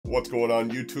What's going on,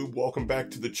 YouTube? Welcome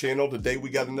back to the channel. Today we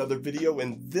got another video,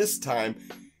 and this time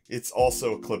it's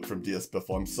also a clip from Diaz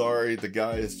Biffle. I'm sorry, the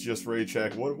guy is just rage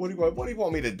hack. What do you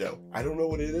want me to do? I don't know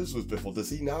what it is with Biffle. Does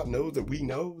he not know that we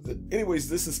know that? Anyways,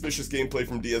 this suspicious gameplay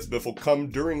from Diaz Biffle come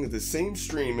during the same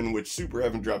stream in which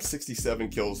Superevan dropped 67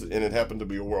 kills, and it happened to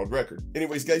be a world record.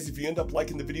 Anyways, guys, if you end up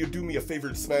liking the video, do me a favor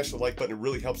and smash the like button. It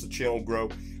really helps the channel grow.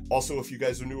 Also, if you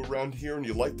guys are new around here and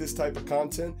you like this type of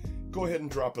content, go ahead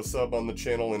and drop a sub on the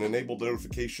channel and enable the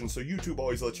notifications so YouTube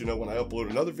always lets you know when I upload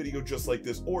another video just like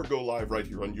this or go live right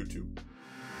here on YouTube.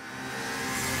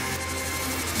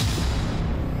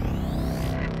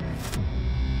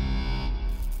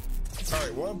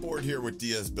 Alright, we're on board here with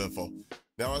Diaz Biffle.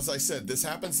 Now, as I said, this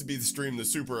happens to be the stream that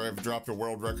Superevan dropped a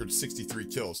world record 63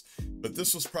 kills. But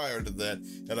this was prior to that,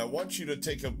 and I want you to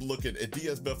take a look at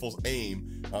Diaz Biffle's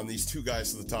aim on these two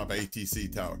guys at the top of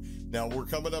ATC tower. Now, we're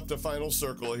coming up to final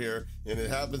circle here, and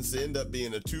it happens to end up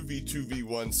being a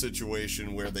 2v2v1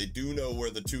 situation where they do know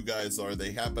where the two guys are.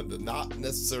 They happen to not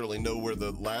necessarily know where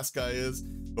the last guy is,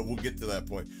 but we'll get to that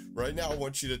point. Right now, I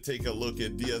want you to take a look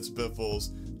at Diaz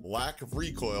Biffle's lack of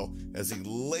recoil as he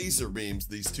laser beams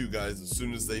these two guys as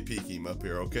soon as they peek him up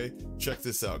here, okay? Check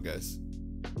this out, guys.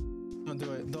 Don't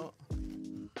do it.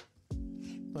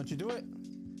 Don't you do it?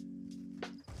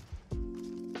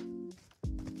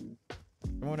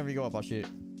 Whenever you go up, I'll shoot.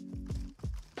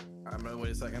 I'm gonna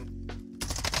wait a second.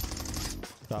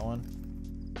 Got one.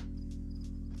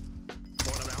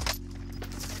 One out.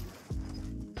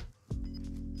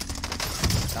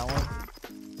 That one.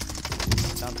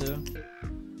 Down two.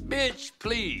 Bitch,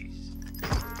 please.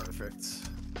 Perfect.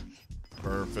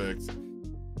 Perfect.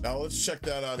 Now let's check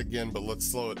that out again, but let's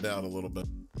slow it down a little bit.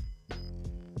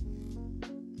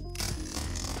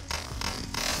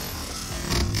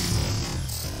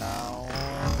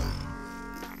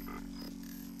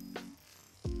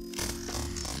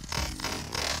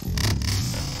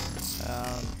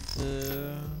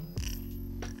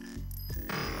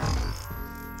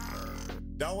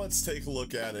 Now let's take a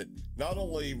look at it, not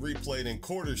only replayed in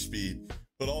quarter speed,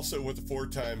 but also with a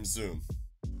 4x zoom.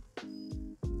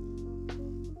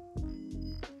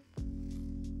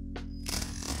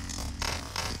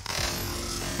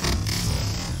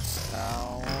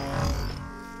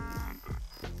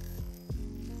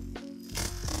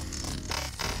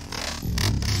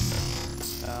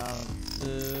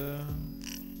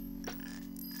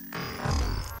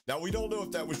 Now, we don't know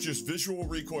if that was just visual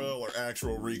recoil or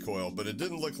actual recoil, but it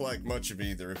didn't look like much of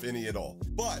either, if any at all.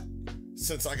 But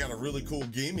since I got a really cool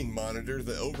gaming monitor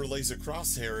that overlays a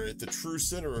crosshair at the true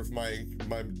center of my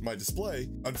display,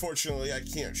 unfortunately, I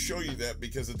can't show you that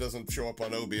because it doesn't show up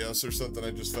on OBS or something.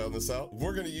 I just found this out.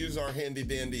 We're going to use our handy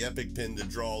dandy Epic Pen to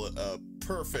draw a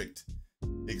perfect,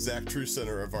 exact true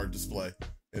center of our display.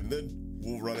 And then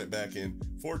we'll run it back in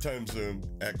 4x zoom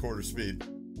at quarter speed.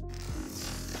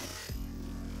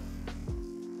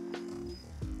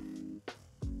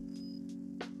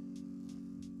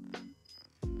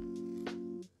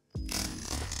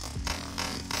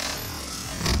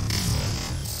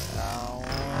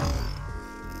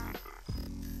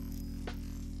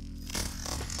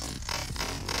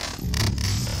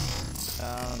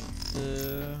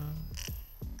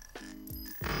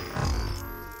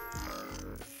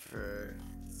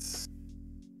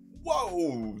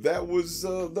 Whoa, that was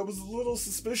a little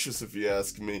suspicious if you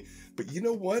ask me. But you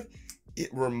know what? It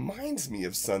reminds me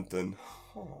of something.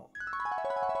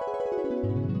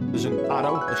 There's an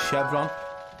arrow, a chevron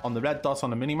on the red dot on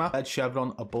the minimap, red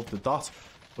chevron above the dot,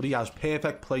 but he has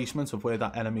perfect placement of where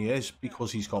that enemy is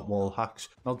because he's got wall hacks.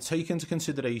 Now, take into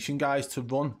consideration, guys, to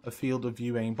run a field of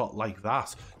view aimbot like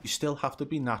that, you still have to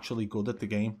be naturally good at the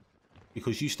game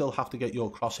because you still have to get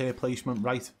your crosshair placement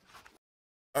right.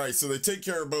 Alright, so they take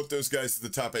care of both those guys at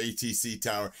the top of ATC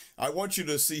tower. I want you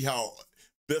to see how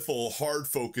Biffle hard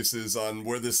focuses on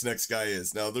where this next guy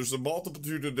is. Now, there's a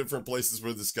multitude of different places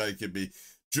where this guy could be.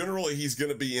 Generally, he's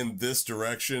going to be in this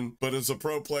direction, but as a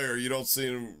pro player, you don't see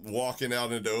him walking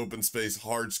out into open space,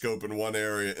 hard scoping one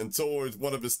area until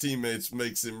one of his teammates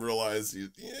makes him realize, yeah,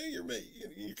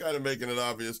 you're kind of making it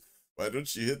obvious. Why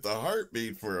don't you hit the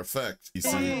heartbeat for effect? You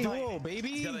see? Duo, baby.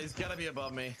 He's gotta be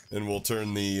above me. And we'll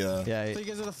turn the So you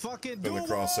guys are the fucking duo.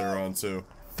 crosshair on too.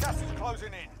 Gas is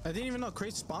closing in. I didn't even know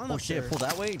Crate spawned. Oh shit! Pull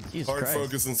that way. Jesus Hard Christ.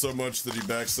 focusing so much that he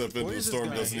backs up into the storm,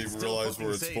 doesn't even realize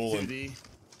where it's pulling.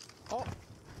 Oh,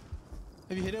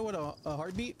 have you hit it with a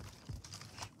heartbeat?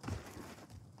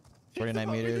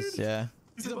 49 meters. Yeah.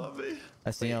 He's above me.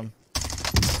 I see him.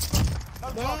 Let's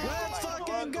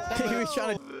fucking go. He was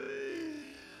trying to.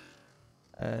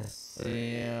 I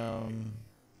see him.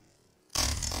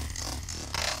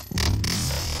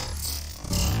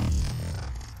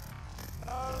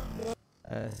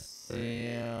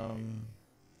 Damn.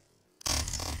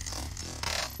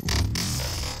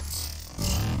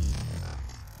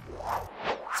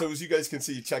 So as you guys can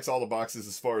see, he checks all the boxes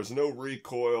as far as no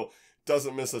recoil,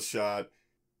 doesn't miss a shot,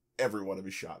 every one of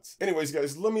his shots. Anyways,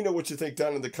 guys, let me know what you think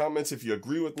down in the comments if you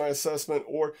agree with my assessment,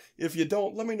 or if you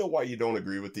don't, let me know why you don't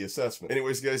agree with the assessment.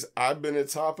 Anyways, guys, I've been at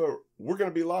Tapa. We're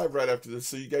going to be live right after this,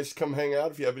 so you guys come hang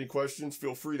out. If you have any questions,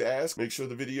 feel free to ask. Make sure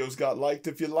the videos got liked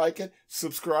if you like it.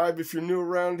 Subscribe if you're new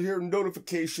around here.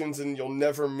 Notifications, and you'll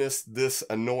never miss this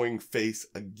annoying face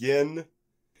again.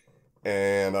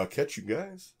 And I'll catch you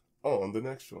guys on the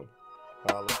next one.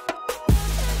 Holla.